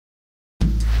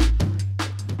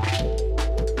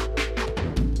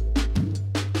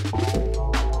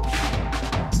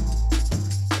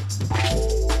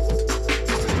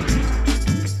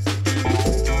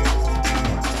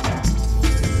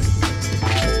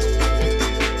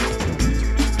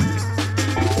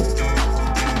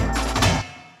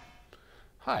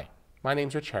My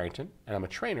name's Rich Harrington, and I'm a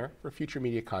trainer for Future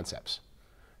Media Concepts.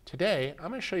 Today, I'm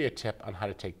going to show you a tip on how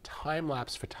to take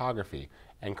time-lapse photography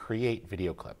and create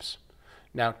video clips.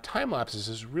 Now, time-lapse is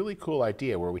this really cool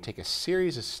idea where we take a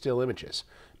series of still images.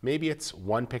 Maybe it's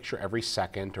one picture every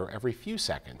second or every few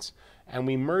seconds, and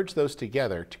we merge those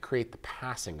together to create the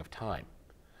passing of time.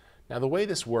 Now, the way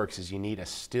this works is you need a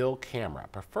still camera,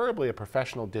 preferably a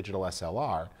professional digital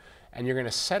SLR, and you're going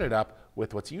to set it up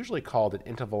with what's usually called an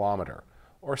intervalometer,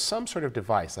 or some sort of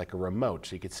device like a remote,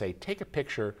 so you could say, take a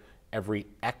picture every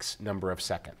X number of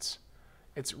seconds.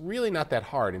 It's really not that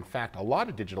hard. In fact, a lot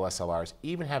of digital SLRs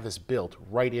even have this built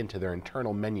right into their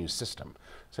internal menu system.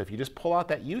 So if you just pull out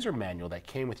that user manual that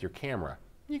came with your camera,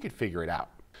 you could figure it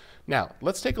out. Now,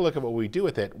 let's take a look at what we do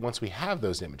with it once we have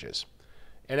those images.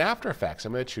 In After Effects,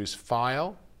 I'm going to choose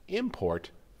File, Import,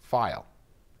 File.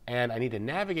 And I need to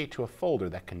navigate to a folder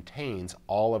that contains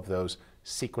all of those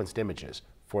sequenced images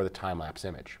for the time-lapse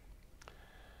image.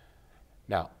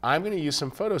 Now, I'm going to use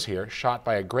some photos here shot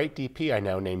by a great DP I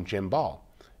know named Jim Ball.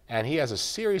 And he has a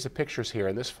series of pictures here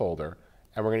in this folder,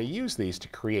 and we're going to use these to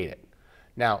create it.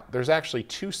 Now, there's actually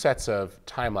two sets of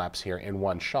time-lapse here in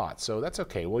one shot, so that's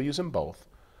okay. We'll use them both.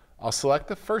 I'll select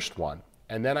the first one,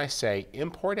 and then I say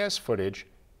Import as Footage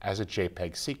as a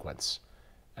JPEG sequence.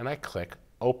 And I click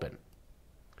Open.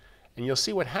 And you'll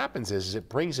see what happens is it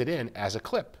brings it in as a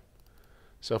clip.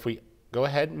 So if we go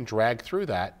ahead and drag through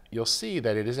that, you'll see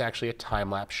that it is actually a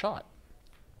time-lapse shot.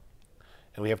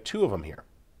 And we have two of them here.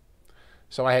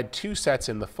 So I had two sets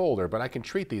in the folder, but I can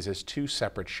treat these as two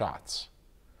separate shots.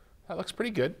 That looks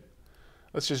pretty good.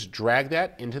 Let's just drag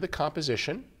that into the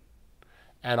composition,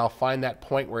 and I'll find that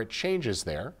point where it changes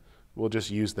there. We'll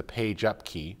just use the page up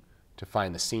key to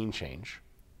find the scene change.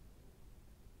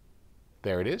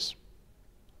 There it is.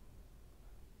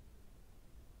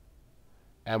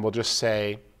 And we'll just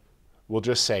say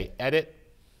Edit,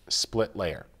 Split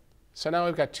Layer. So now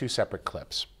we've got two separate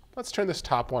clips. Let's turn this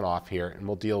top one off here, and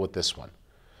we'll deal with this one.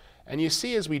 And you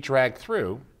see as we drag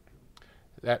through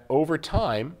that over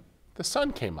time, the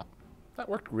sun came up. That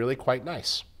worked really quite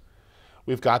nice.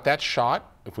 We've got that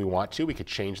shot. If we want to, we could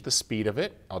change the speed of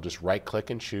it. I'll just right-click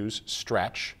and choose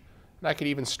Stretch. And I could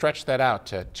even stretch that out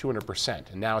to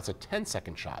 200%. And now it's a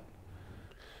 10-second shot.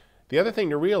 The other thing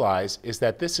to realize is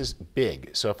that this is big.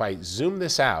 So if I zoom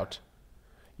this out,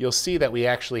 you'll see that we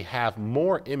actually have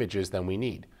more images than we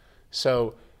need.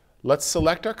 So let's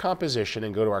select our composition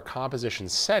and go to our composition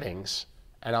settings,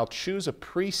 and I'll choose a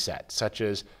preset such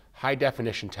as high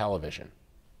definition television.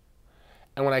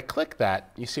 And when I click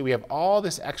that, you see we have all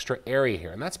this extra area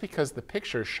here, and that's because the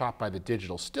pictures shot by the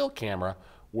digital still camera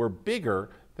were bigger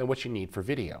than what you need for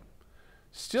video.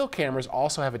 Still cameras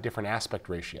also have a different aspect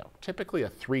ratio, typically a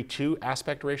 3:2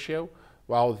 aspect ratio,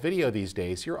 while with video these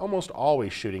days, you're almost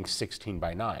always shooting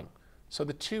 16:9. So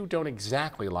the two don't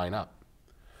exactly line up.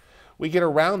 We get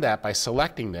around that by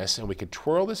selecting this, and we could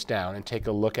twirl this down and take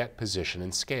a look at position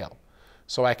and scale.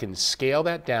 So I can scale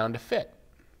that down to fit.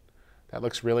 That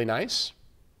looks really nice.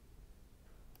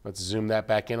 Let's zoom that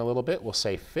back in a little bit. We'll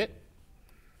say Fit.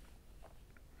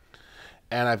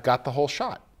 And I've got the whole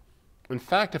shot. In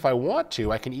fact, if I want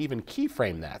to, I can even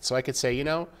keyframe that. So I could say,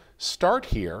 start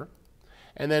here,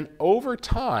 and then over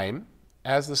time,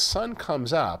 as the sun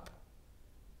comes up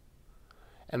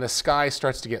and the sky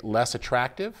starts to get less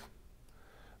attractive,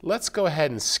 let's go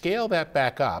ahead and scale that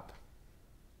back up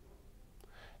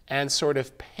and sort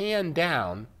of pan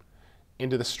down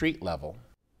into the street level.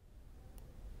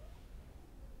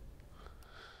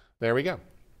 There we go.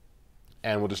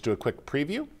 And we'll just do a quick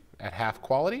preview at half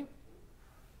quality.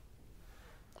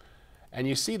 And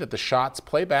you see that the shots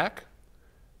play back.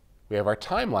 We have our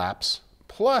time lapse.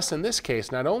 Plus, in this case,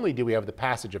 not only do we have the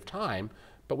passage of time,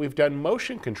 but we've done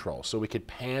motion control, so we could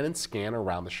pan and scan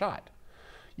around the shot.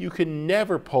 You can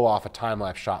never pull off a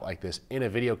time-lapse shot like this in a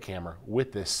video camera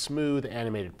with this smooth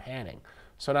animated panning.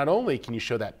 So not only can you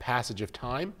show that passage of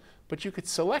time, but you could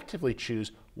selectively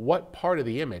choose what part of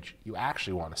the image you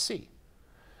actually want to see.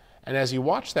 And as you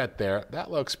watch that there,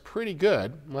 that looks pretty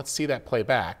good. Let's see that play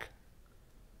back.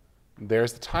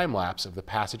 There's the time-lapse of the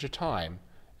passage of time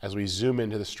as we zoom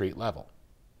into the street level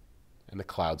and the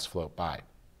clouds float by.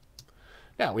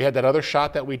 Now, we had that other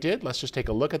shot that we did. Let's just take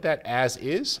a look at that as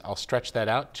is. I'll stretch that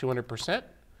out 200%,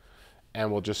 and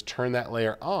we'll just turn that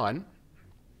layer on.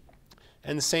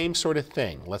 And the same sort of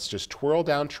thing. Let's just twirl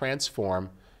down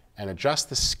transform and adjust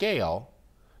the scale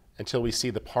until we see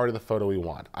the part of the photo we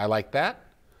want. I like that.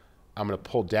 I'm going to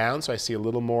pull down so I see a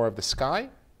little more of the sky.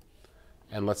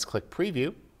 And let's click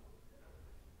Preview.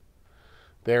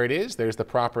 There it is. There's the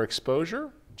proper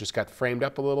exposure. Just got framed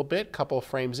up a little bit, couple of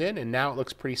frames in, and now it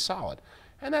looks pretty solid.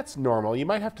 And that's normal. You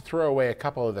might have to throw away a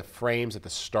couple of the frames at the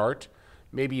start.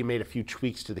 Maybe you made a few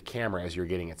tweaks to the camera as you're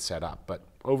getting it set up. But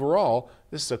overall,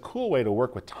 this is a cool way to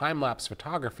work with time-lapse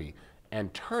photography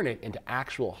and turn it into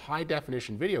actual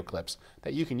high-definition video clips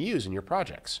that you can use in your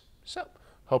projects. So,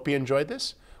 hope you enjoyed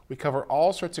this. We cover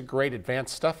all sorts of great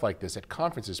advanced stuff like this at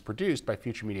conferences produced by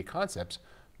Future Media Concepts.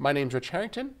 My name's Rich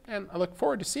Harrington, and I look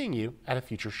forward to seeing you at a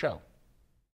future show.